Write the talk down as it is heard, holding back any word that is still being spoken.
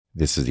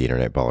This is the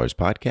Internet Ballers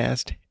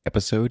Podcast,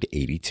 episode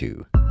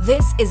 82.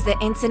 This is the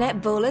Internet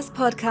Ballers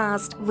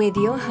Podcast with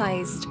your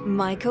host,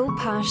 Michael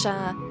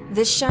Pasha,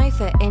 the show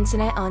for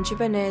internet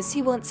entrepreneurs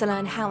who want to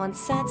learn how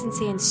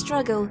uncertainty and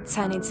struggle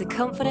turn into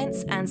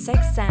confidence and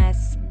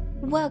success.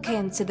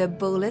 Welcome to the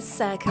Ballers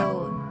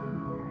Circle.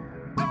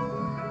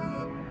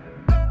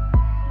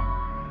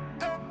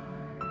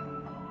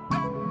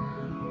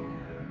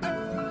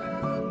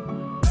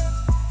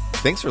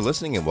 Thanks for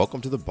listening and welcome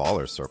to the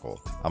Ballers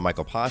Circle. I'm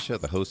Michael Pasha,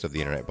 the host of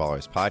the Internet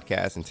Ballers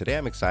Podcast, and today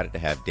I'm excited to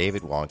have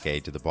David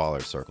Wongk to the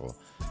Ballers Circle.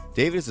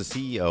 David is the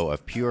CEO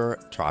of Pure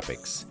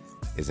Tropix,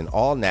 is an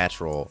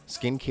all-natural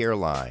skincare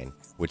line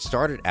which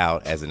started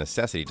out as a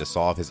necessity to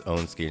solve his own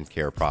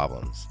skincare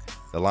problems.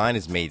 The line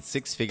has made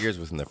six figures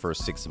within the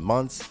first 6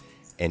 months,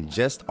 and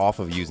just off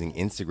of using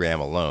Instagram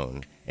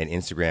alone and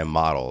Instagram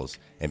models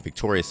and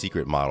Victoria's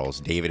Secret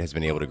models, David has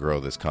been able to grow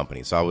this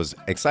company. So I was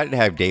excited to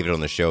have David on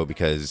the show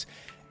because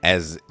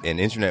as an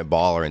internet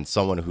baller and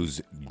someone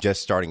who's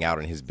just starting out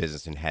in his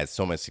business and has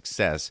so much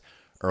success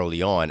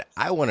early on,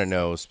 I want to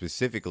know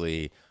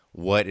specifically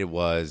what it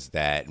was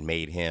that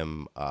made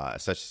him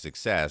such a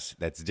success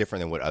that's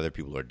different than what other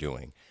people are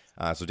doing.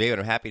 So, David,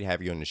 I'm happy to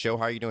have you on the show.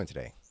 How are you doing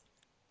today?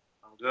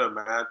 I'm good,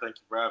 man. Thank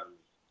you for having me.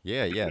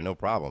 Yeah, no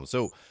problem.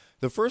 So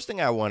the first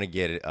thing I want to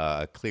get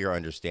a clear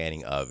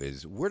understanding of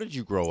is where did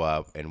you grow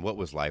up and what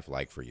was life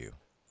like for you?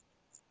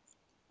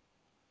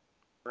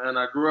 Man,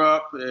 I grew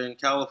up in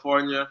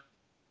California,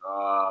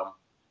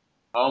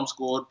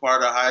 homeschooled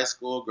part of high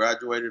school,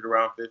 graduated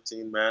around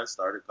 15, man,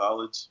 started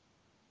college,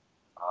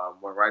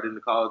 went right into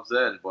college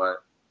then, but,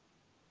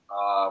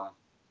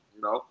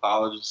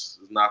 college is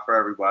not for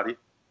everybody.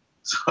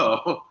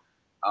 So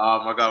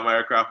I got my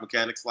aircraft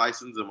mechanics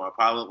license and my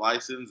pilot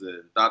license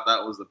and thought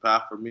that was the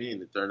path for me,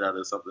 and it turned out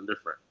as something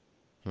different.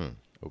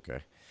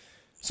 Okay.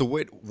 So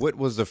what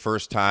was the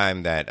first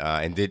time that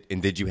and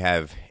did you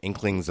have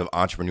inklings of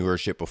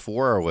entrepreneurship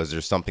before, or was there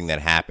something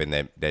that happened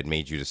that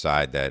made you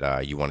decide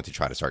that you wanted to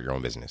try to start your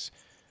own business?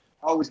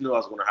 I always knew I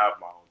was going to have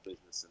my own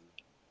business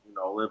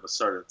and live a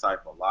certain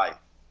type of life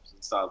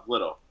since I was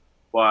little.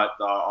 But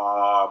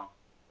the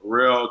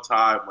real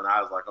time when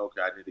I was like, okay,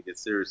 I need to get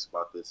serious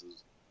about this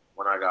is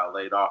when I got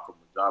laid off from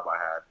a job I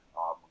had,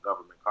 a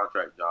government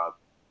contract job,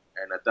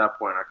 and at that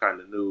point I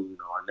kind of knew,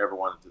 I never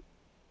wanted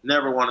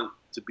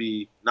to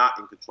be not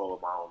in control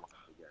of my own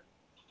life again.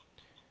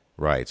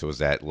 Right. So it was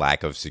that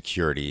lack of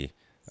security.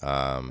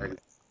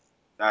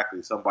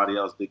 Exactly. Somebody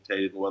else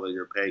dictating whether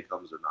your pay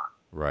comes or not.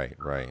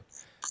 Right.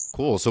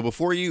 Cool. So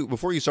before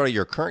you started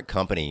your current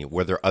company,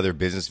 were there other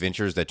business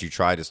ventures that you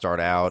tried to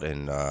start out,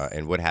 and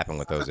what happened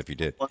with those if you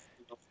did?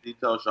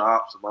 Detail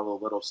shops, some other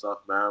little stuff,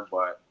 man.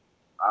 But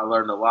I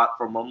learned a lot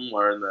from them.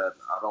 Learned that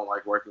I don't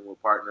like working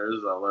with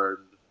partners. I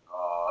learned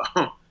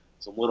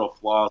some little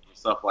flaws and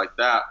stuff like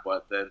that,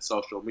 but then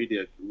social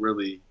media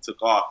really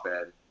took off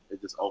and it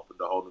just opened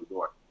a whole new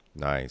door.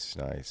 Nice.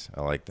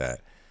 I like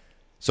that.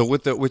 So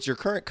with your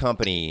current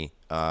company,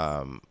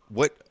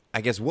 what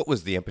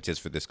was the impetus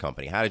for this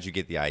company? How did you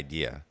get the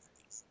idea?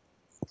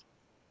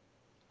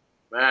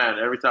 Man,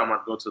 every time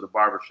I'd go to the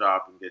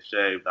barbershop and get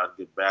shaved, I'd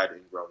get bad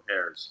ingrown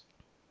hairs.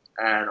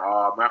 And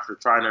after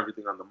trying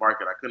everything on the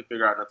market, I couldn't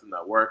figure out nothing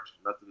that worked,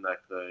 nothing that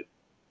could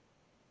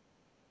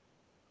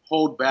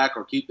hold back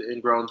or keep the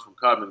ingrowns from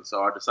coming.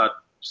 So I decided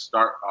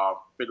to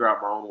figure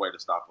out my own way to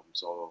stop them.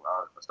 So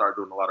I started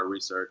doing a lot of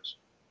research,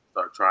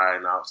 started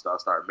trying out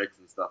stuff, started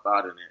mixing stuff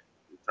out in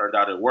it. It turned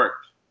out it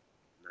worked.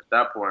 And at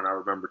that point, I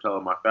remember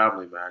telling my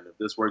family, man, if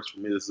this works for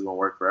me, this is going to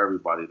work for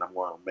everybody. And I'm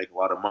going to make a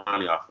lot of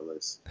money off of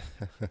this.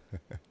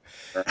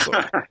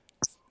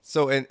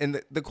 So,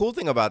 and the cool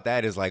thing about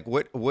that is like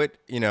what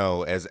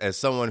as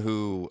someone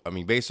who, I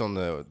mean, based on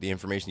the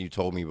information you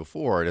told me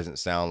before, it doesn't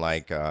sound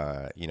like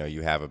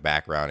you have a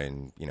background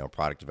in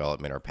product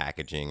development or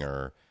packaging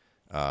or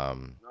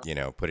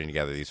putting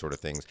together these sort of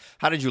things.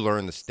 How did you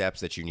learn the steps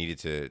that you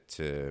needed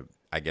to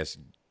I guess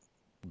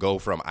go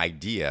from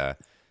idea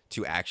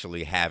to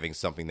actually having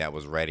something that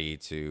was ready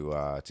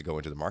to go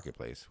into the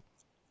marketplace?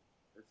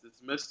 This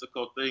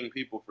mystical thing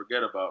people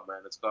forget about, man.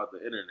 It's called the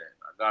internet.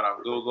 I got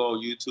on Google,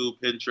 YouTube,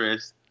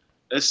 Pinterest.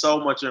 There's so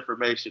much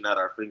information at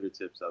our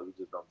fingertips that we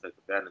just don't take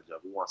advantage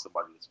of. We want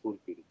somebody to spoon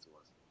feed it to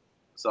us.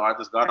 So I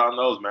just got on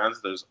those, man.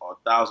 There's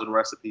 1,000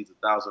 recipes,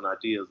 1,000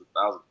 ideas,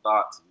 1,000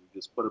 thoughts, and you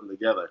just put them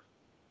together.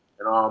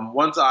 And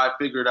once I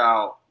figured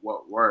out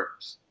what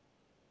works,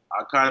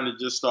 I kind of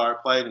just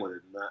started playing with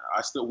it.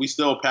 Man, we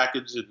still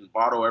package and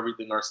bottle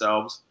everything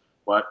ourselves,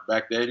 but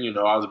back then,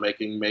 I was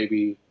making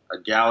maybe a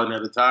gallon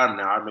at a time.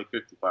 Now I make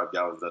 55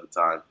 gallons at a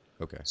time.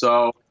 Okay.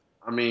 So,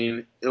 I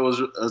mean,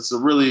 it's a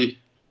really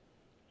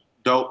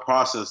dope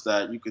process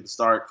that you can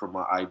start from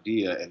an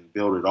idea and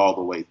build it all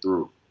the way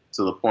through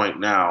to the point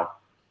now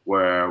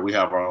where we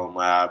have our own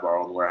lab, our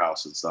own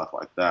warehouse and stuff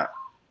like that.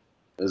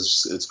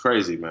 It's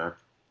crazy, man.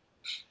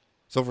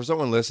 So for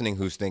someone listening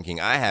who's thinking,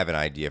 I have an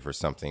idea for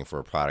something, for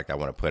a product I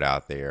want to put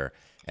out there,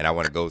 and I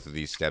want to go through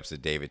these steps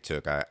that David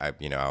took,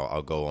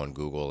 I'll go on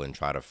Google and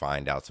try to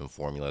find out some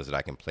formulas that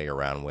I can play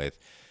around with.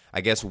 I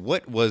guess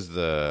what was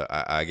the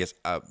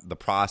the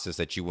process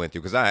that you went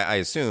through? Because I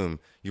assume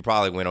you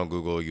probably went on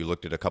Google, you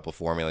looked at a couple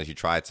formulas, you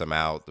tried some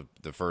out.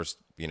 The first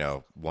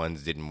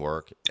ones didn't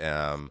work.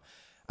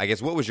 I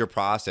guess what was your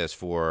process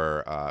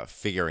for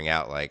figuring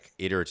out like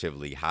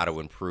iteratively how to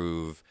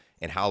improve,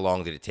 and how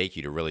long did it take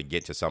you to really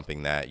get to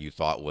something that you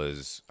thought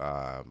was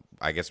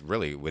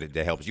really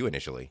that helped you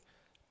initially?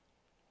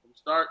 From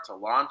start to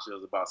launch, it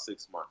was about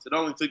 6 months. It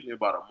only took me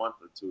about a month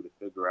or two to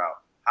figure out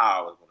how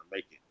I was going to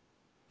make it.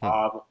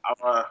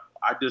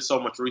 I did so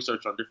much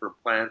research on different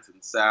plants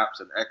and saps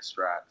and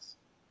extracts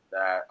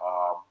that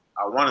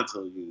I wanted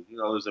to use.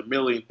 There's a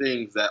million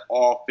things that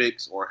all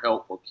fix or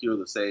help or cure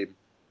the same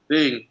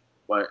thing,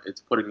 but it's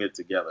putting it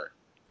together.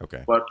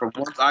 Okay. But from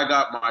once I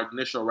got my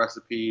initial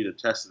recipe to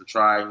test and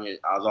trying it,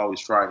 I was always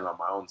trying it on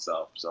my own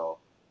self. So,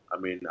 I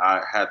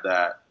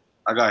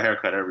got a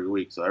haircut every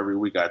week. So every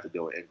week I had to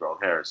deal with ingrown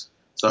hairs.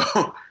 So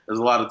there's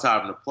a lot of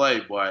time to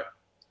play. But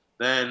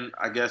then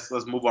I guess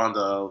let's move on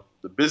to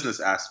the business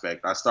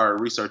aspect. I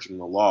started researching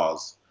the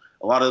laws.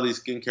 A lot of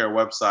these skincare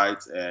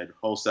websites and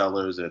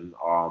wholesalers and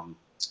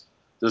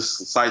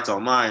just sites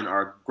online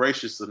are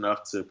gracious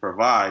enough to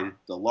provide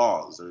the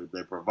laws.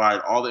 They provide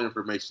all the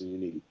information you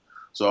need.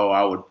 So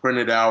I would print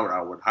it out.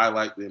 I would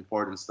highlight the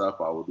important stuff.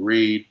 I would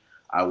read.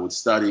 I would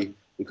study,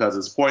 because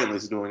it's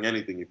pointless doing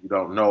anything if you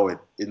don't know it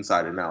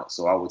inside and out.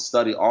 So I would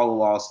study all the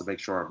laws to make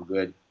sure I'm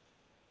good.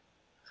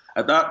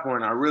 At that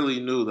point, I really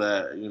knew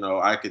that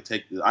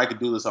I could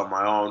do this on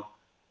my own.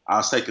 I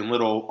was taking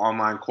little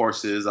online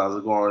courses. I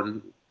was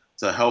going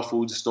to health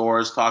food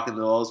stores, talking to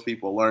those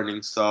people,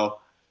 learning. So,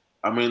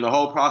 the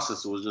whole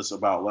process was just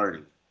about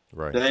learning.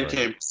 Right. Then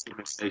came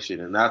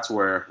segmentation, and that's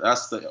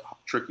the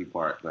tricky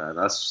part, man.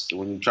 That's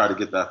when you try to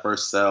get that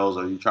first sales,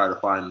 or you try to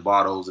find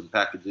bottles and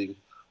packaging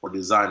or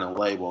design a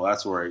label.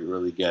 That's where it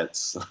really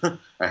gets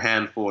a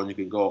handful, and you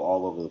can go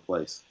all over the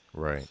place.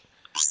 Right.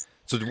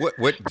 So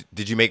what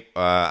did you make?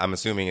 I'm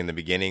assuming in the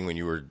beginning when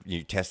you were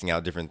testing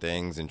out different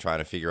things and trying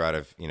to figure out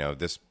if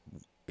this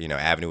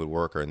avenue would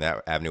work or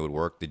that avenue would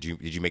work. Did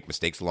you make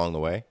mistakes along the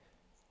way?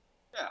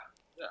 Yeah.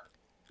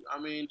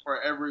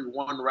 For every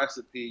one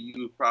recipe,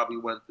 you probably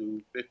went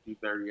through 50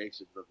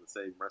 variations of the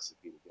same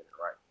recipe to get it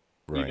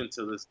right. Even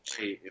to this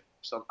day, if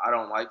I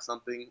don't like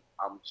something,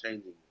 I'm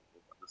changing it.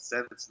 If the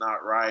scent's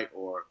not right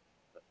or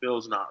the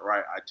feel's not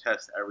right, I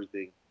test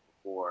everything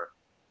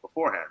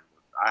beforehand.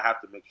 I have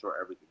to make sure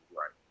everything's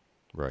right.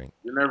 Right.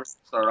 You never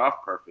start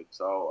off perfect,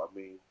 so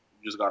you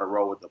just got to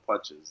roll with the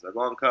punches. They're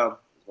going to come.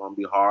 It's going to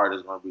be hard.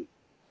 It's going to be.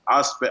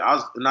 I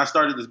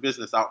started this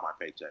business out my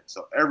paycheck,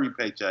 so every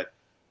paycheck,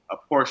 a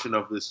portion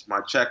of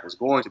my check was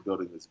going to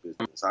building this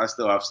business. I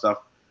still have stuff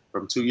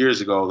from 2 years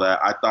ago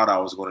that I thought I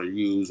was going to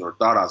use or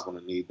thought I was going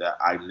to need that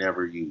I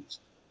never used,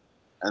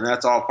 and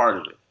that's all part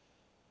of it.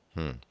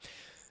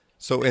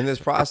 So in this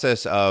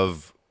process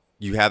of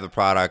you have the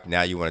product,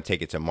 now you want to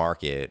take it to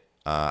market.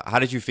 How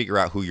did you figure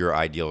out who your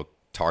ideal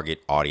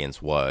target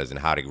audience was and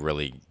how to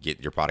really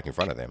get your product in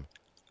front of them?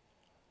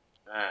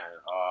 Man,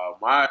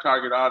 my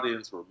target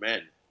audience were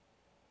men.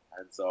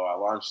 And so I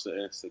launched the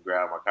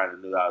Instagram. I kind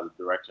of knew that was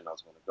the direction I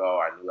was going to go.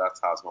 I knew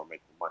that's how I was going to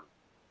make the money.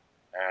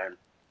 And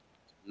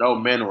no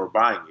men were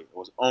buying it. It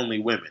was only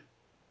women.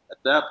 At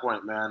that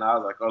point, man, I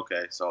was like,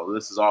 okay, so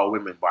this is all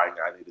women buying it.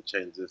 I need to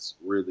change this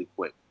really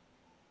quick.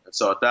 And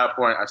so at that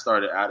point, I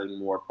started adding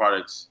more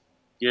products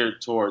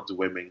geared towards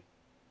women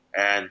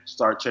and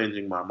start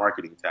changing my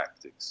marketing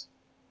tactics.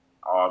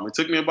 It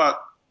took me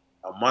about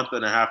a month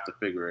and a half to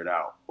figure it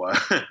out.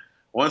 But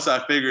once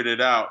I figured it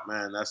out,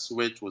 man, that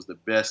switch was the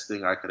best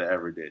thing I could have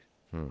ever did.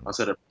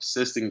 Instead of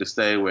persisting to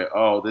stay with,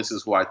 this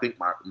is who I think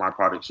my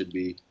product should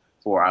be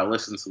for, I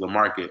listened to the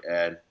market,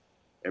 and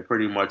it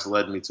pretty much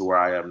led me to where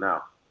I am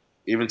now.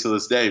 Even to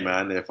this day,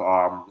 man, if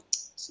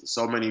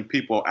so many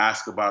people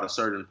ask about a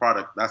certain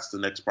product, that's the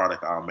next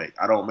product I'll make.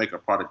 I don't make a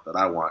product that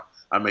I want.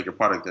 I make a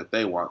product that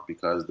they want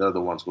because they're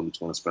the ones who's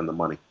going to spend the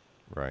money.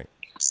 Right.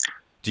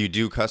 Do you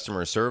do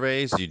customer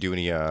surveys? Do you do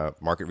any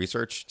market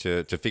research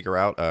to figure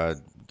out, I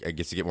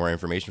guess, to get more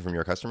information from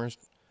your customers?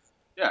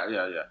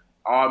 Yeah.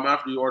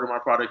 After you order my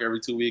product every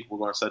 2 weeks, we're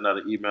going to send out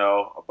an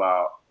email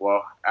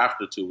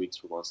after 2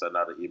 weeks, we're going to send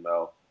out an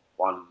email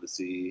wanting to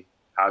see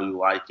how you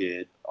like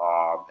it,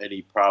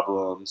 any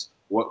problems,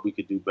 what we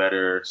could do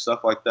better,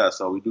 stuff like that.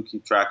 So we do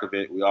keep track of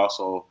it. We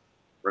also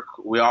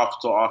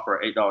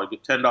offer $8,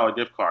 $10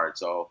 gift card.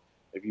 So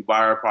if you buy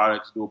our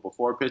products, do a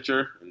before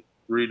picture, and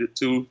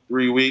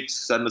 3 weeks,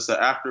 send us an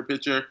after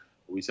picture,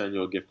 we send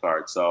you a gift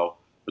card. So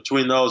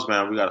between those,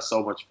 man, we got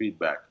so much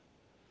feedback.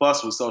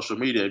 Plus, with social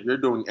media, if you're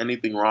doing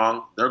anything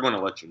wrong, they're going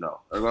to let you know.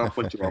 They're going to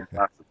put you on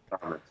blast in the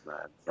comments,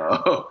 man.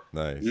 So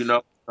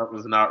nice.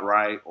 Something's not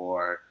right,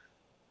 or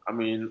I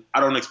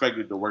don't expect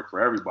it to work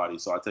for everybody,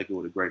 so I take it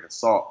with a grain of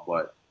salt.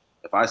 But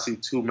if I see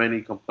too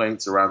many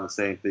complaints around the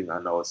same thing, I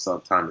know it's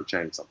some time to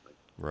change something.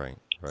 Right.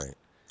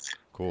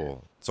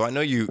 Cool. So I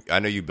know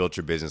you built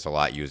your business a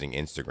lot using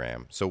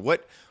Instagram. So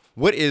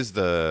what is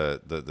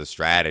the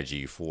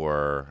strategy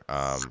for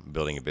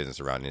building a business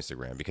around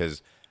Instagram?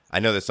 Because I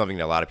know that's something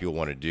that a lot of people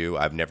want to do.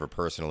 I've never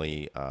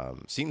personally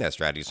seen that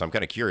strategy, so I'm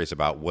kind of curious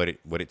about what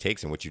it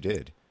takes and what you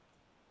did.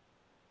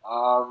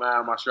 Oh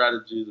man, my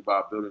strategy is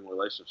about building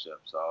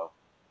relationships. So,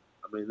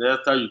 I mean,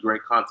 they'll tell you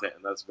great content,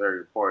 and that's very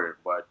important.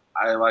 But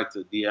I like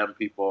to DM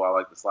people. I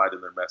like to slide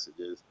in their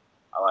messages.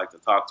 I like to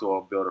talk to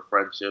them, build a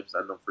friendship,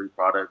 send them free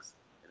products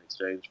in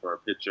exchange for a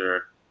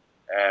picture.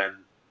 And,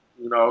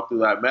 through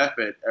that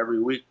method,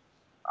 every week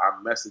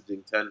I'm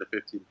messaging 10 to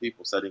 15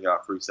 people, sending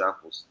out free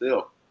samples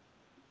still.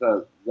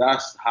 Because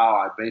that's how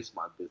I base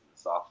my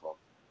business off of.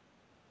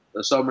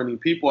 There's so many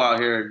people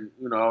out here,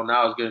 and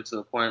now it's getting to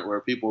the point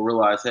where people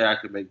realize, hey, I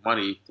can make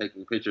money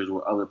taking pictures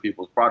with other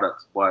people's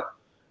products. But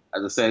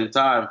at the same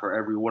time, for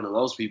every one of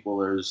those people,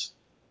 there's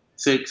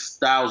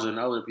 6,000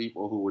 other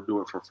people who would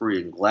do it for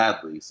free and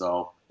gladly.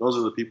 So those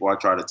are the people I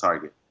try to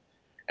target.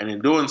 And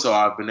in doing so,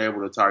 I've been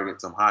able to target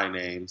some high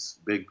names,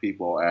 big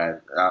people, and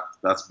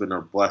that's been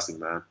a blessing,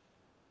 man.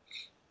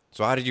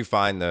 So how did you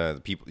find the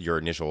people, your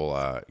initial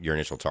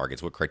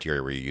targets? What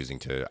criteria were you using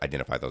to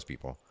identify those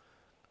people?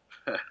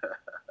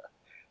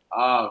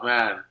 Oh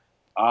man,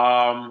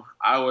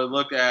 I would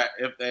look at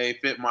if they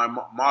fit my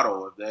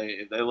model,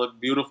 if they look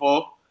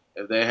beautiful,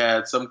 if they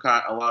had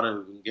a lot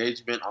of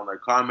engagement on their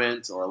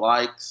comments or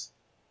likes.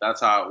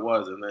 That's how it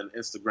was. And then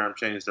Instagram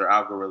changed their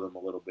algorithm a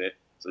little bit,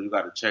 so you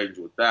got to change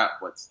with that.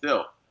 But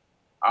still,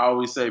 I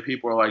always say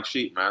people are like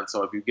sheep, man.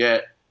 So if you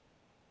get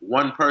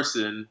one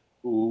person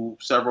who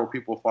several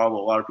people follow,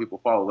 a lot of people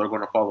follow, they're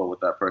going to follow what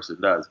that person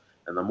does.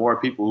 And the more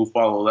people who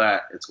follow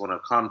that, it's going to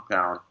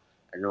compound,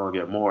 and you're going to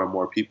get more and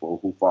more people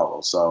who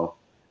follow. So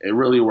it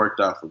really worked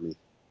out for me.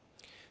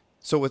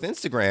 So with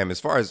Instagram, as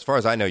far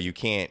as I know, you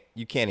can't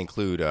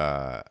include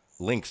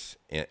links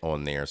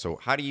on there. So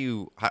how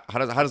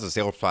does the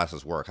sales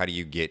process work? How do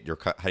you get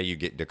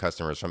the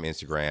customers from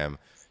Instagram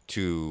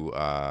to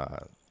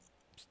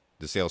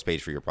the sales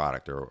page for your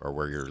product or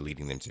where you're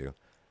leading them to?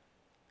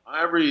 On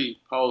every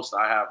post,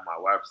 I have my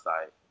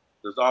website.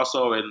 There's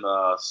also in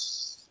the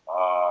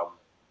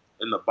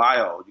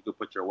bio, you can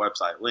put your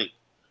website link.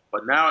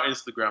 But now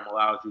Instagram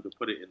allows you to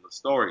put it in the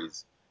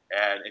stories.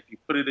 And if you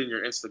put it in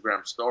your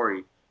Instagram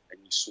story and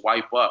you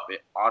swipe up,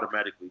 it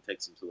automatically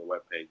takes them to the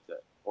web page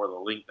or the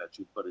link that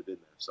you put it in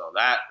there. So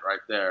that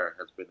right there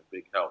has been a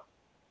big help.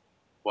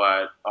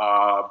 But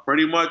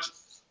pretty much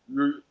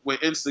with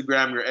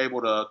Instagram, you're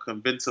able to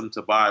convince them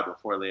to buy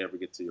before they ever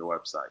get to your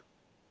website.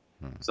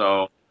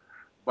 So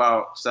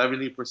about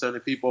 70%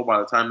 of people, by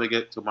the time they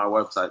get to my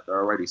website,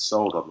 they're already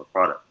sold on the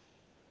product.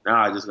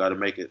 Now I just got to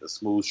make it a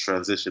smooth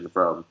transition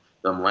from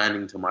them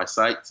landing to my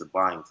site to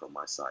buying from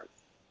my site.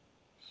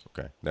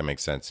 Okay, that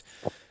makes sense.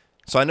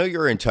 So I know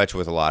you're in touch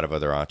with a lot of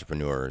other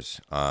entrepreneurs,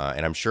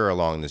 and I'm sure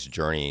along this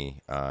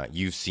journey,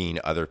 you've seen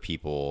other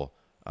people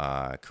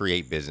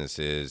create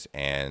businesses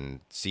and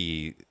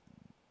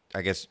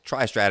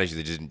try a strategy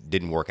that just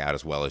didn't work out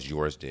as well as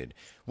yours did.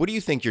 What do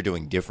you think you're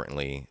doing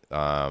differently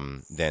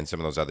than some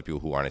of those other people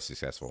who aren't as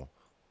successful?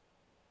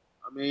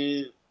 I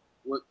mean,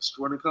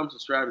 when it comes to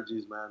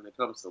strategies, man, it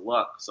comes to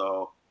luck.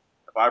 So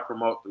if I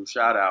promote through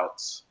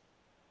shout-outs,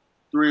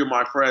 3 of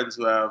my friends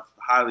who have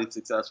highly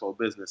successful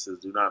businesses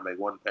do not make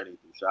one penny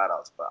through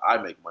shout-outs, but I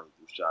make money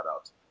through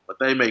shout-outs. But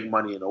they make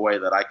money in a way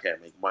that I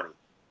can't make money.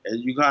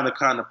 And you kind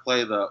of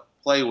play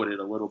with it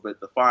a little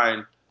bit to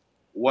find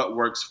what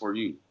works for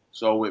you.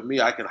 So with me,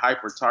 I can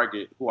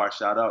hyper-target who I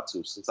shout out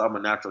to. Since I'm a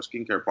natural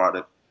skincare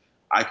product,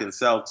 I can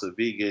sell to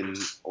vegan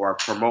or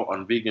promote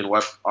on vegan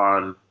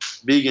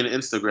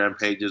Instagram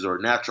pages or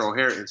natural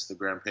hair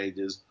Instagram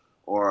pages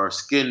or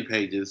skin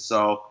pages.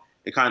 So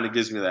it kind of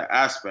gives me that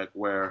aspect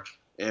where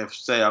if,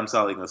 say, I'm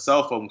selling a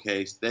cell phone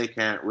case, they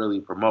can't really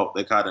promote.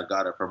 They kind of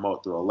got to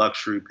promote through a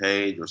luxury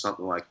page or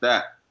something like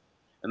that.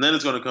 And then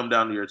it's going to come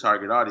down to your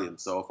target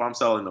audience. So if I'm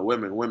selling to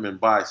women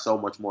buy so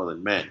much more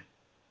than men.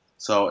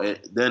 So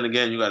then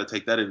again, you got to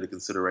take that into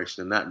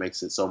consideration, and that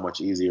makes it so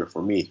much easier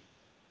for me.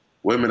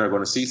 Women are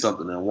going to see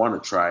something and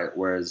want to try it,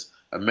 whereas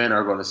men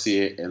are going to see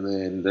it, and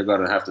then they're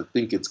going to have to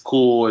think it's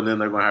cool, and then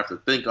they're going to have to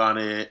think on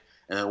it,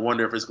 and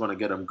wonder if it's going to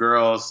get them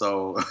girls.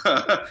 So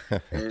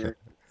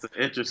it's an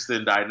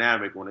interesting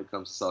dynamic when it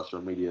comes to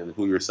social media and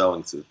who you're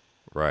selling to.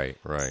 Right.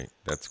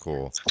 That's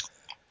cool.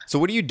 So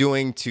what are you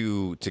doing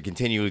to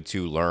continue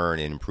to learn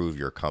and improve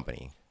your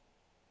company?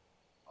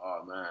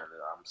 Oh, man,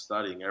 I'm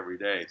studying every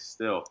day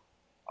still.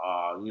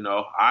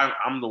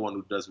 I'm the one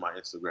who does my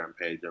Instagram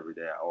page every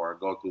day, or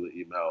go through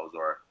the emails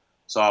or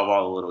solve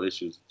all the little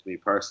issues with me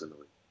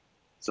personally.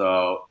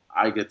 So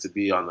I get to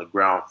be on the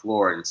ground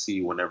floor and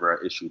see whenever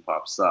an issue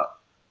pops up.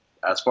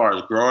 As far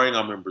as growing,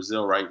 I'm in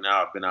Brazil right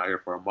now. I've been out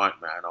here for a month,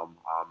 man.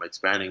 I'm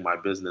expanding my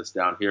business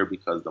down here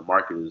because the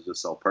market is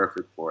just so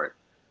perfect for it.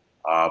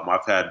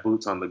 I've had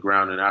boots on the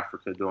ground in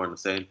Africa doing the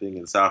same thing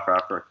in South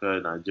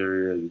Africa,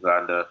 Nigeria,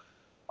 Uganda.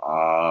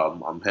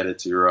 I'm headed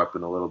to Europe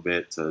in a little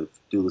bit to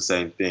do the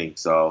same thing.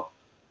 So,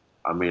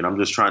 I mean, I'm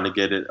just trying to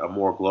get it a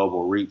more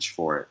global reach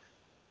for it.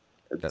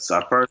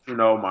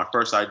 My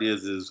first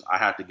ideas is I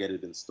have to get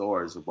it in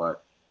stores,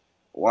 but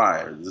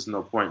why? There's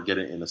no point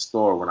getting it in a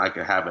store when I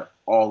can have it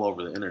all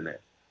over the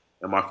internet.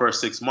 in my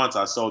first 6 months,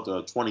 I sold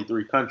to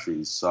 23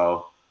 countries.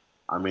 So,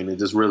 I mean, it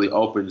just really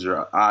opens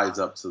your eyes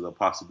up to the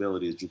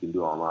possibilities you can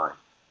do online.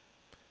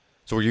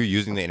 So were you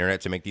using the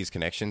internet to make these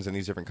connections in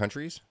these different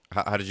countries?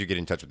 How did you get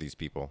in touch with these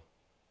people?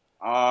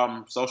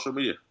 Social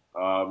media.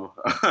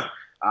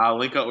 I'll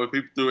link up with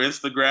people through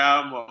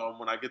Instagram.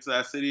 When I get to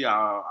that city,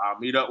 I'll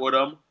meet up with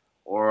them,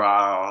 or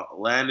I'll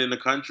land in the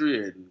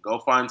country and go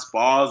find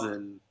spas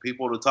and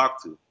people to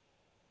talk to.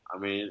 I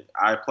mean,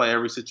 I play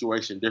every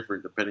situation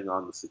different depending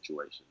on the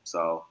situation.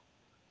 So,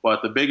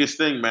 but the biggest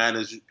thing, man,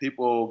 is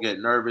people get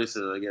nervous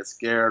or they get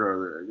scared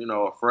or,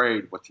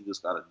 afraid, but you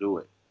just got to do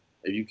it.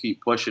 If you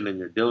keep pushing and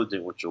you're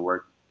diligent with your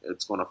work,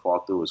 it's going to fall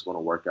through. It's going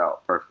to work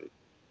out perfect.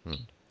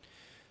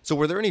 So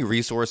were there any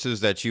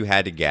resources that you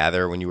had to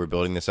gather when you were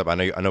building this up? I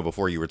know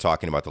before you were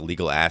talking about the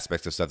legal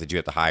aspects of stuff. Did you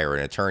have to hire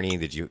an attorney?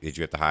 Did you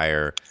have to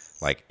hire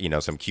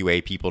some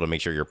QA people to make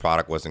sure your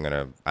product wasn't going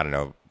to, I don't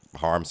know,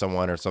 harm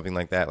someone or something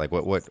like that? Like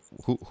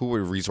who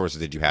were resources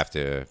did you have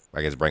to,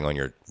 I guess, bring on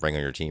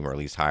your team, or at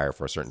least hire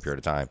for a certain period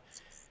of time?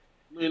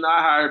 I mean,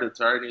 I hired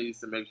attorneys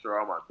to make sure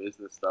all my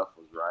business stuff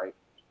was right.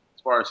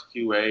 As far as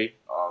QA,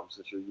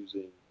 since you're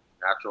using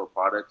natural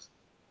products,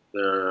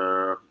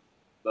 the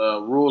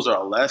rules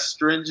are less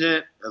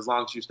stringent as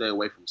long as you stay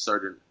away from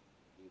certain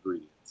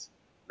ingredients.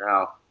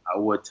 Now, I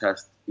would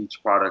test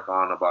each product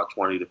on about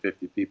 20 to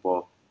 50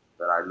 people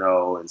that I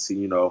know and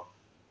see,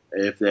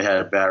 if they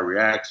had bad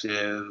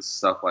reactions,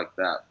 stuff like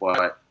that.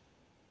 But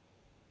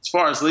as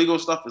far as legal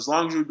stuff, as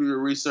long as you do your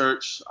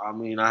research, I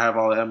mean, I have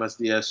all the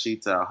MSDS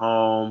sheets at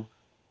home.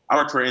 I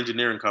worked for an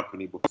engineering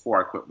company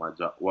before I quit my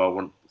job.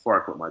 Before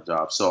I quit my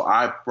job. So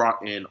I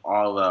brought in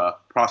all the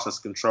process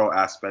control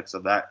aspects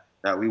of that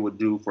we would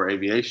do for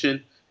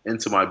aviation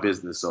into my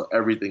business. So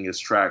everything is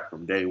tracked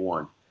from day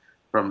one,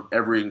 from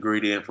every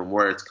ingredient, from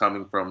where it's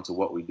coming from to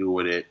what we do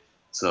with it.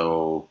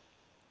 So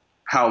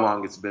how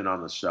long it's been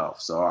on the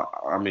shelf. So,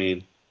 I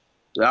mean,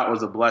 that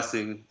was a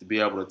blessing to be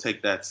able to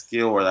take that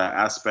skill or that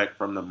aspect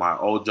from my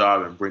old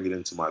job and bring it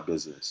into my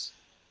business,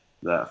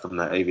 from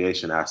the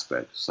aviation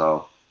aspect.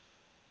 So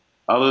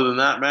other than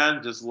that,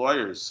 man, just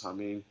lawyers. I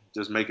mean,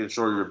 just making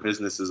sure your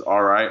business is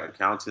all right,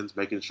 accountants,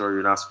 making sure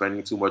you're not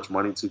spending too much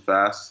money too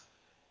fast.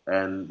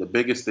 And the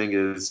biggest thing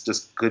is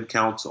just good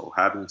counsel,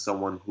 having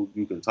someone who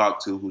you can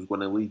talk to who's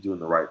going to lead you in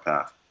the right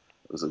path.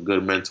 As a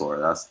good mentor,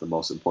 that's the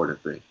most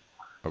important thing.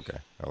 Okay,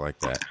 I like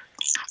that.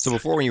 So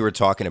before, when you were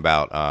talking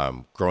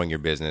about growing your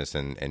business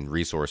and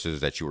resources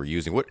that you were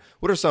using, what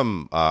are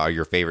some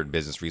your favorite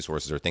business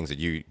resources or things that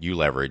you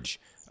leverage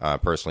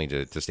personally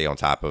to stay on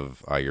top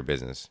of your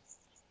business?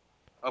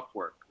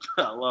 Upwork.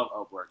 I love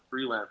Upwork.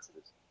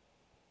 Freelancers.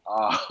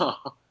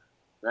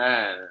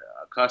 Man,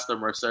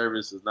 customer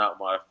service is not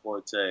my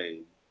forte.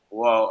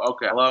 Well,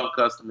 okay, I love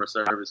customer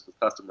service because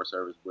customer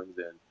service brings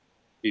in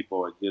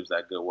people. It gives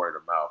that good word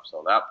of mouth.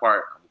 So that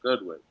part I'm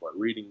good with. But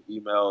reading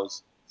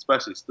emails,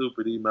 especially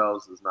stupid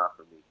emails, is not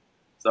for me.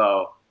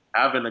 So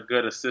having a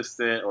good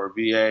assistant or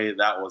VA,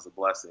 that was a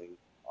blessing.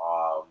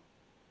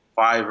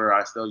 Fiverr,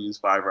 I still use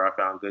Fiverr. I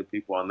found good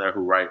people on there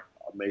who write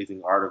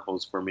amazing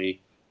articles for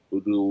me,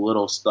 who do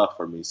little stuff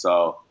for me.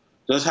 So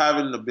just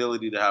having the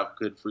ability to have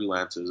good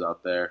freelancers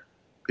out there,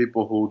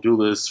 people who do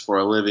this for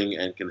a living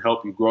and can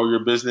help you grow your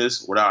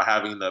business without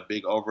having the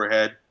big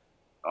overhead,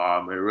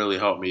 it really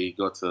helped me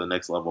go to the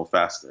next level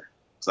faster.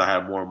 So I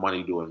have more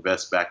money to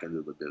invest back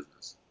into the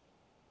business.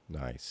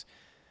 Nice.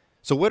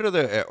 So were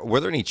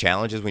there any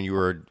challenges when you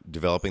were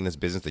developing this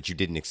business that you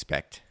didn't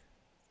expect?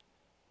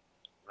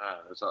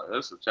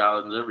 It's a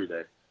challenge every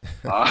day.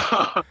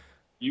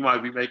 You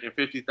might be making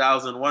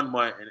 $50,000 one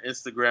month, and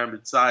Instagram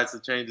decides to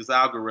change its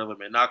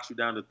algorithm and knocks you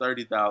down to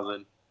 $30,000,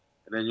 and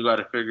then you got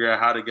to figure out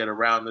how to get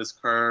around this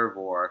curve,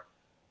 or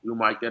you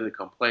might get a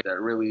complaint that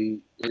really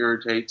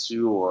irritates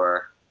you,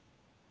 or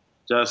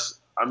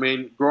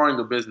growing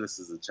a business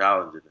is a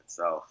challenge in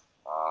itself.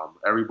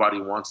 Everybody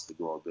wants to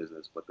grow a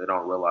business, but they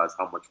don't realize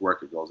how much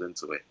work it goes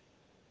into it.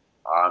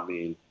 I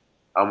mean,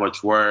 how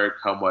much work,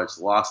 how much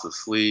loss of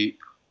sleep,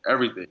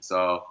 everything.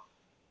 So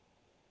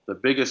the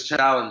biggest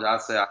challenge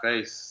I'd say I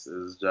face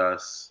is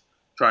just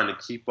trying to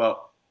keep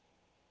up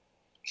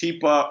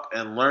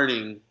and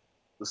learning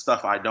the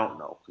stuff I don't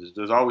know, because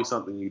there's always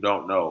something you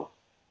don't know,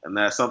 and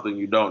that something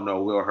you don't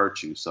know will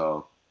hurt you.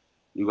 So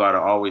you got to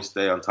always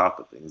stay on top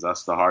of things.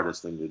 That's the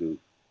hardest thing to do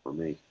for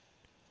me.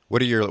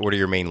 What are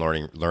your main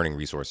learning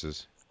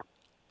resources?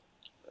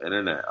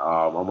 Internet.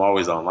 I'm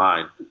always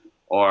online,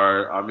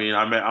 or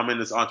I'm in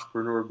this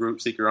entrepreneur group,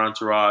 Seeker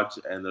Entourage,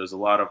 and there's a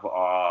lot of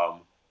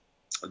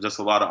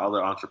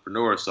other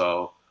entrepreneurs.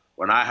 So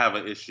when I have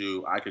an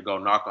issue, I could go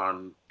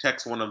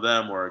text one of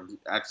them or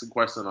ask a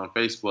question on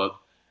Facebook,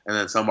 and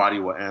then somebody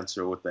will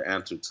answer with the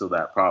answer to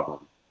that problem.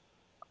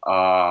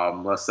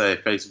 Let's say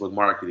Facebook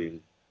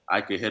marketing.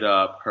 I could hit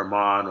up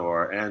Herman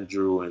or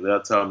Andrew, and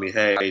they'll tell me,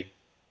 hey,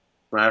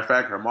 matter of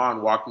fact,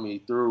 Herman walked me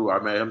through, I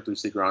met him through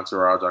Seeker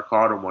Entourage. I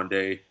called him one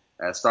day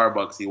at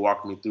Starbucks. He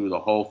walked me through the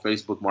whole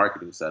Facebook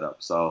marketing setup.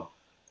 So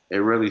it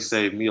really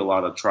saved me a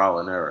lot of trial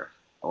and error,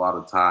 a lot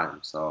of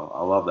time. So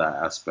I love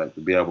that aspect,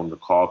 to be able to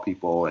call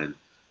people and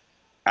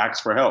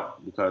ask for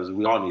help, because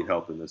we all need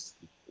help in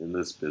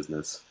this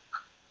business.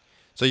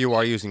 So you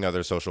are using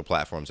other social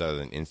platforms other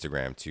than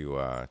Instagram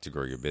to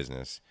grow your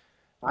business.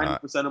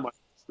 90% of my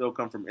still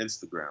come from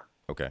Instagram,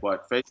 Okay.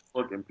 but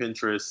Facebook and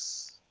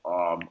Pinterest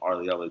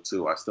are the other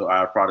two. I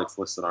have products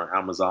listed on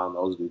Amazon;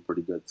 those do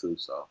pretty good too.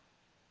 So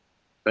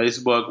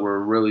Facebook, we're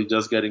really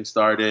just getting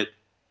started.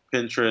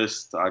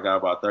 Pinterest, I got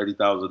about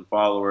 30,000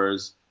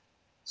 followers.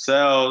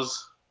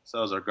 Sales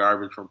are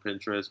garbage from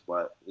Pinterest,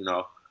 but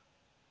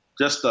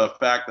just the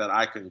fact that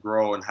I can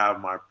grow and have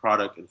my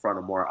product in front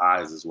of more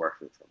eyes is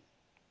worth it for me.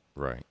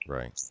 Right,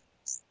 right.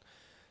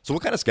 So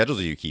what kind of schedule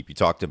do you keep? You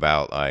talked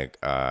about like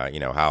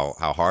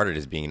how hard it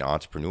is being an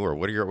entrepreneur.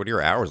 What are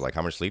your hours like?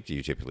 How much sleep do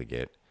you typically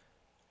get?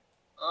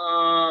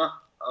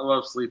 I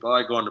love sleep. I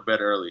like going to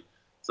bed early.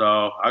 So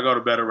I go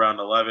to bed around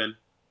 11.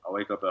 I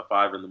wake up at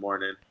 5 in the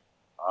morning.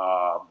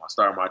 I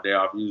start my day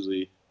off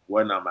usually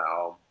when I'm at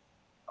home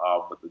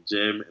with the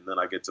gym, and then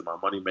I get to my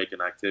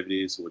money-making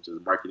activities, which is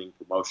marketing,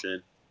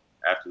 promotion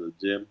after the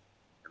gym.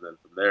 And then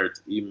from there,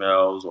 it's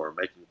emails or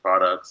making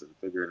products and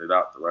figuring it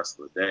out the rest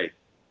of the day.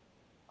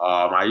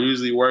 I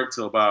usually work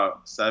till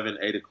about 7,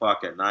 8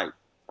 o'clock at night,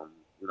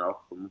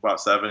 from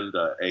about 7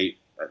 to 8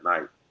 at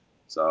night.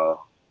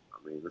 So,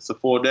 I mean, it's a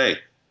full day.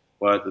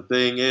 But the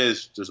thing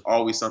is, there's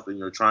always something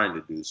you're trying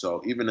to do.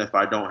 So even if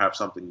I don't have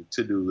something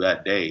to do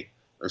that day,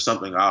 there's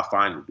something I'll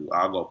find to do.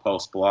 I'll go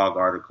post blog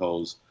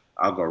articles.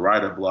 I'll go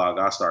write a blog.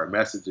 I'll start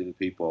messaging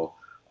people.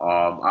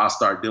 I'll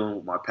start dealing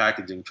with my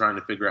packaging, trying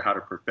to figure out how to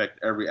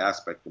perfect every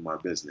aspect of my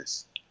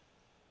business.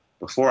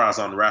 Before I was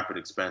on rapid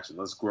expansion.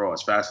 Let's grow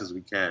as fast as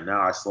we can.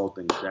 Now I slow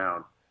things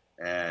down,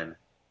 and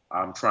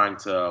I'm trying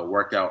to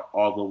work out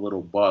all the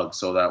little bugs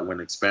so that when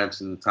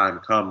expansion time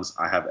comes,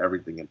 I have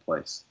everything in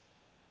place.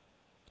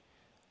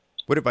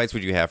 What advice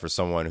would you have for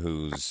someone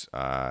who's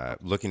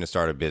looking to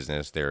start a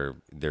business?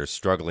 They're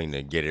struggling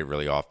to get it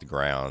really off the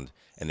ground,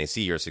 and they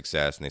see your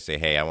success, and they say,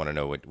 "Hey, I want to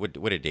know what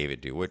did David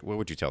do?" What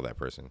would you tell that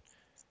person?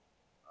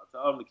 I'll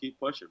tell them to keep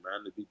pushing,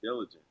 man, to be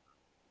diligent.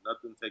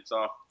 Nothing takes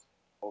off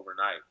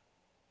overnight.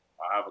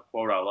 I have a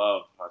quote I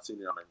love. I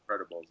seen it on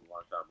Incredibles a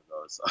long time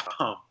ago. It's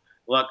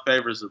luck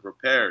favors the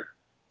prepared.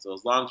 So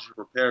as long as you're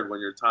prepared, when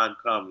your time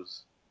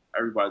comes,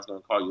 everybody's going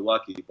to call you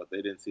lucky, but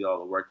they didn't see all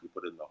the work you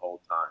put in the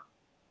whole time.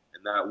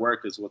 And that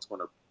work is what's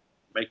going to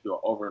make you an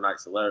overnight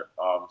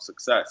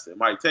success. It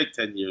might take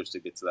 10 years to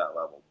get to that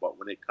level, but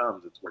when it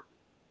comes, it's worth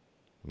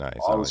it. Nice.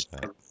 All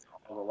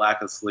the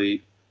lack of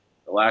sleep,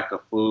 the lack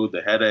of food,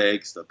 the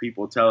headaches, the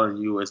people telling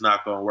you it's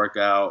not going to work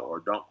out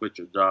or don't quit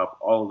your job,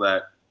 all of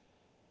that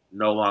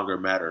no longer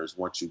matters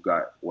once you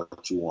got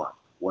what you want,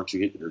 once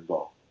you hit your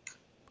goal.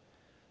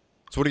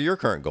 So what are your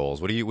current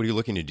goals? What are you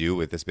looking to do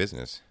with this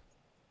business?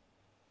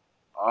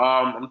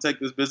 I'm going to take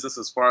this business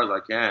as far as I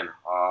can.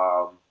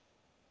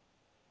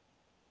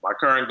 My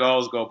current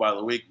goals go by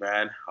the week,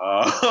 man.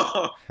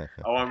 I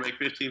want to make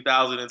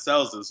 15,000 in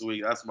sales this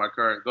week. That's my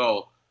current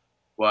goal.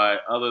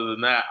 But other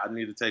than that, I've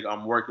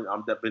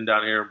been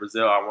down here in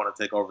Brazil. I want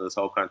to take over this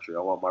whole country. I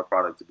want my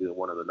product to be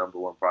one of the number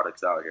one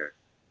products out here.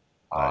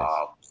 Nice.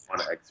 I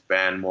want to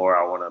expand more.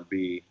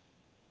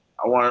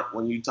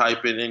 When you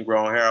type in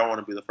ingrown hair, I want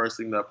to be the first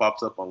thing that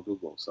pops up on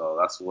Google. So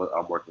that's what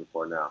I'm working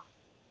for now.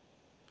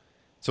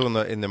 So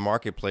in the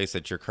marketplace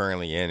that you're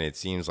currently in, it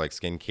seems like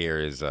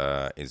skincare is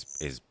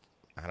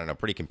I don't know,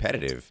 pretty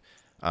competitive.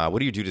 What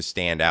do you do to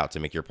stand out to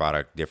make your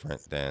product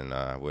different than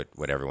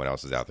what everyone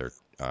else is out there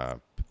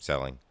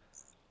selling?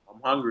 I'm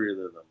hungrier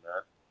than them,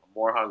 man. I'm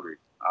more hungry.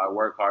 I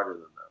work harder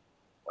than them.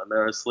 When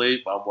they're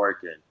asleep, I'm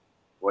working.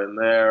 When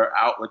they're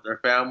out with their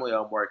family,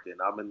 I'm working.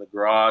 I'm in the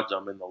garage.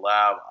 I'm in the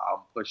lab. I'm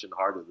pushing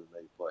harder than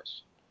they push.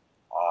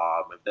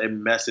 If they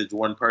message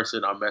one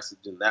person, I'm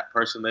messaging that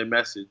person they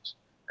message,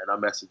 and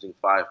I'm messaging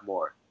 5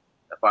 more.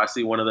 If I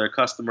see one of their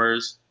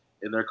customers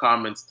in their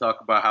comments talk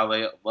about how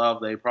they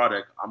love their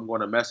product, I'm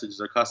going to message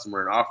their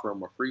customer and offer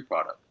them a free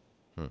product.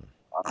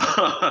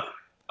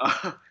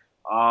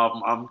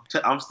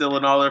 I'm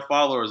stealing all their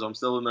followers. I'm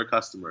stealing their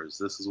customers.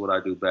 This is what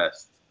I do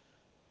best.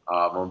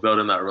 I'm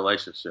building that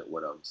relationship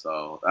with them.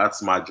 So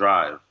that's my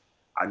drive.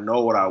 I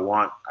know what I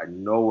want. I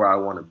know where I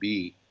want to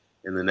be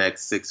in the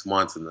next 6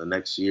 months, in the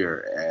next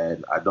year,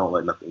 and I don't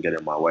let nothing get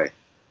in my way.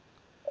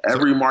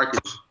 Every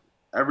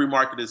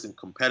market isn't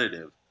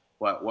competitive,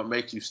 but what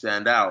makes you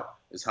stand out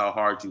is how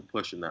hard you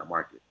push in that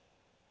market.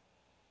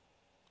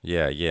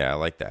 Yeah, I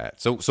like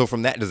that. So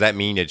from that, does that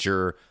mean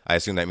that I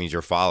assume that means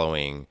you're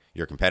following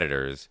your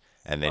competitors,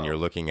 and then you're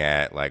looking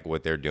at like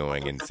what they're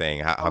doing and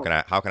saying, how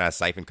can I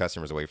siphon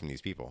customers away from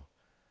these people?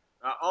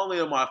 Not only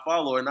am I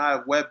following, I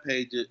have web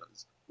pages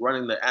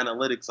running the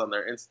analytics on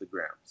their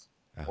Instagrams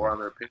or on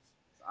their pictures.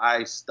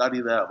 I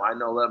study them. I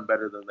know them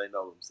better than they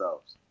know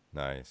themselves.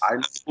 Nice. I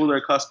know who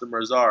their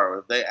customers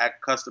are. If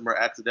customer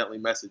accidentally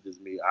messages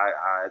me,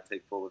 I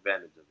take full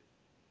advantage of it.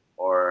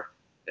 Or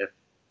if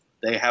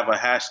they have a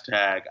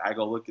hashtag, I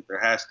go look at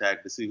their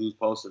hashtag to see who's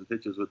posting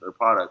pictures with their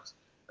products,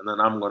 and then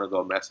I'm going to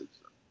go message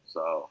them.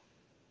 So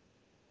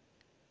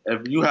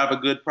if you have a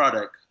good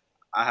product,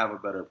 I have a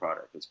better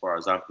product as far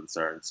as I'm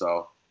concerned.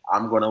 So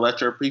I'm going to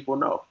let your people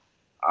know.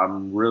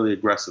 I'm really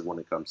aggressive when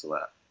it comes to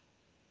that.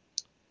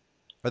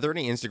 Are there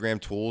any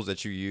Instagram tools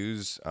that you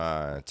use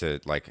to,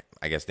 like,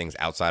 I guess, things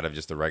outside of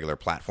just the regular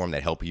platform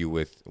that help you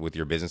with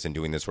your business and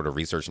doing this sort of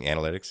research and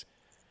analytics?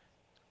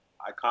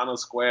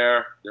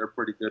 Square, they're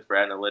pretty good for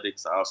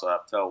analytics. I also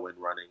have Tailwind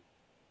running.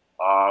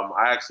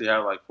 I actually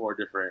have like 4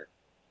 different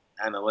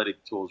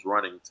analytic tools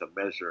running to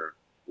measure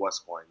what's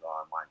going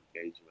on, my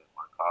engagement,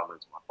 my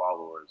comments, my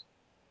followers.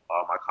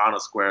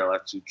 Square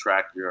lets you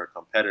track your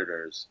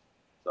competitors.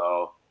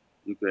 So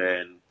you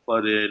can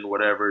put in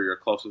whatever your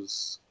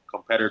closest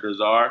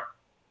competitors are,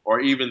 or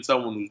even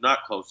someone who's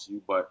not close to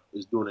you but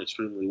is doing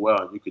extremely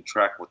well, and you can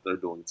track what they're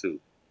doing too.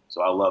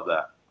 So I love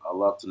that. I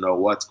love to know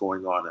what's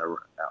going on at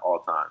all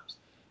times.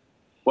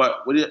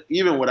 But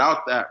even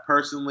without that,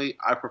 personally,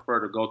 I prefer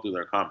to go through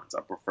their comments.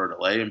 I prefer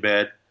to lay in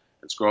bed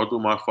and scroll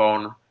through my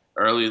phone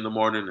early in the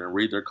morning and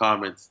read their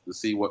comments to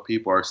see what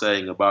people are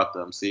saying about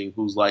them, seeing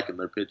who's liking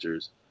their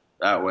pictures.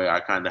 That way I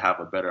kind of have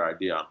a better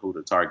idea on who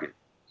to target.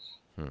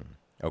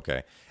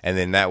 Okay. And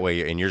then that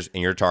way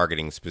you're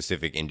targeting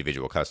specific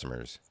individual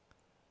customers.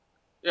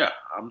 Yeah,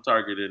 I'm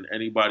targeting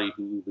anybody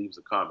who leaves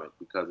a comment,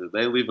 because if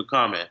they leave a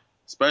comment,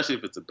 especially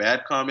if it's a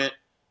bad comment,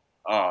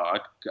 I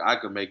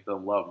could make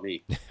them love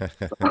me. If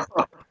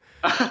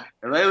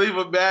they leave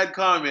a bad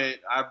comment,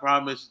 I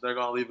promise they're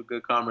going to leave a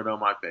good comment on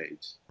my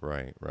page.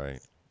 Right.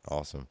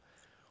 Awesome.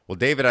 Well,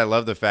 David, I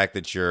love the fact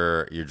that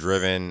you're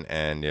driven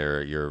and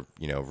you're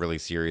really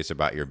serious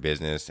about your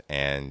business,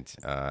 and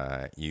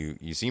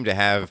you seem to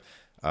have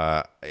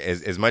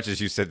as much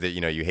as you said that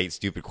you hate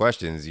stupid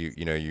questions,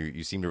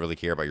 you seem to really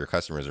care about your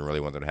customers and really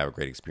want them to have a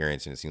great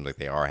experience, and it seems like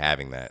they are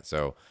having that.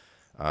 So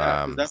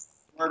that's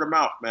word of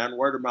mouth, man.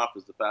 Word of mouth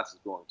is the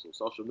fastest growing. So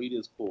social media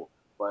is cool,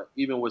 but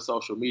even with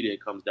social media,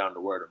 it comes down to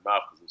word of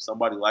mouth, because if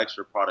somebody likes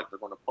your product, they're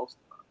going to post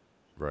about it.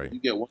 Right. You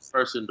get one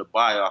person to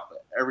buy off of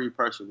every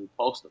person who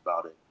posts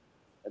about it,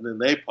 and then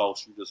they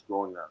post, you're just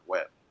growing that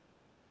web.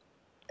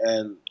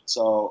 And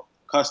so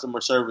customer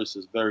service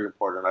is very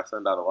important. I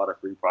send out a lot of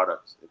free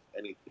products if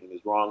anything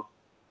is wrong.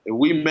 If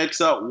we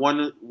mix up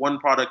one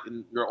product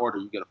in your order,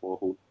 you get a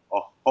whole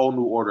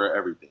new order of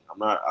everything.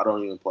 I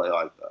don't even play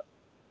like that.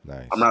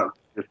 Nice. I'm not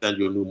going to send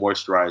you a new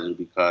moisturizer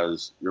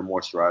because your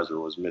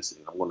moisturizer was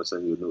missing. I'm going to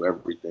send you a new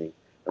everything,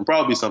 and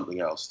probably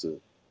something else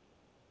too.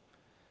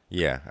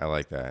 Yeah, I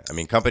like that. I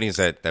mean, companies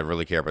that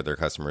really care about their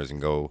customers and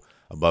go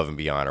above and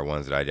beyond are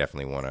ones that I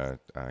definitely want to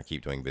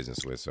keep doing business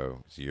with.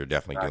 So you're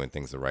definitely doing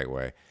things the right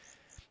way.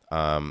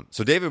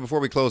 So David, before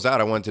we close out,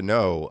 I want to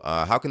know,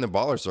 how can the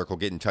Baller Circle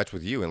get in touch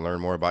with you and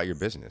learn more about your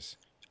business?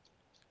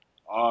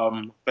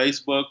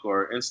 Facebook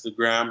or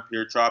Instagram,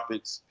 Pure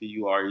Tropix,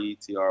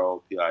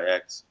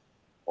 PureTropix,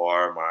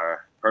 or my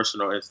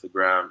personal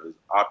Instagram is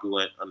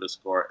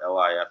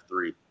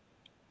opulent_LIF3.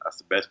 That's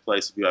the best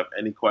place if you have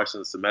any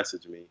questions to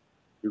message me.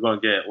 You're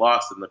going to get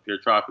lost in the Pure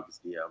Tropix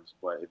DMs,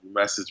 but if you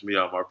message me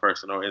on my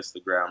personal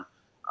Instagram,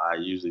 I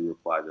usually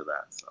reply to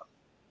that. So.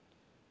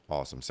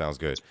 Awesome. Sounds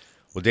good.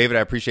 Well, David, I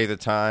appreciate the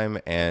time,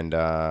 and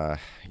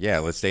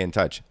let's stay in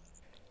touch.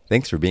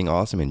 Thanks for being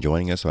awesome and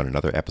joining us on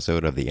another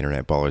episode of the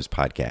Internet Ballers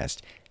Podcast.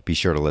 Be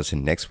sure to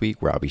listen next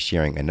week, where I'll be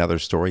sharing another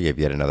story of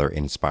yet another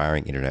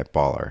inspiring internet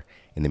baller.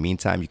 In the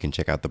meantime, you can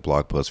check out the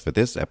blog post for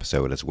this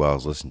episode, as well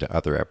as listen to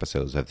other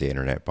episodes of the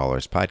Internet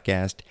Ballers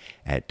Podcast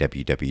at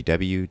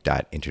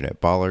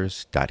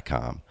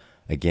www.internetballers.com.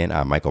 Again,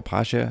 I'm Michael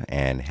Pasha,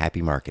 and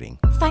happy marketing.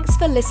 Thanks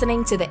for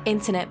listening to the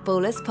Internet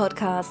Ballers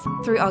Podcast.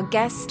 Through our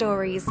guest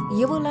stories,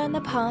 you will learn the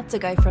path to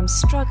go from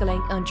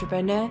struggling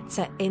entrepreneur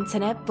to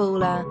internet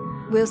baller.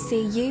 We'll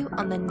see you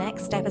on the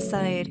next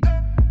episode.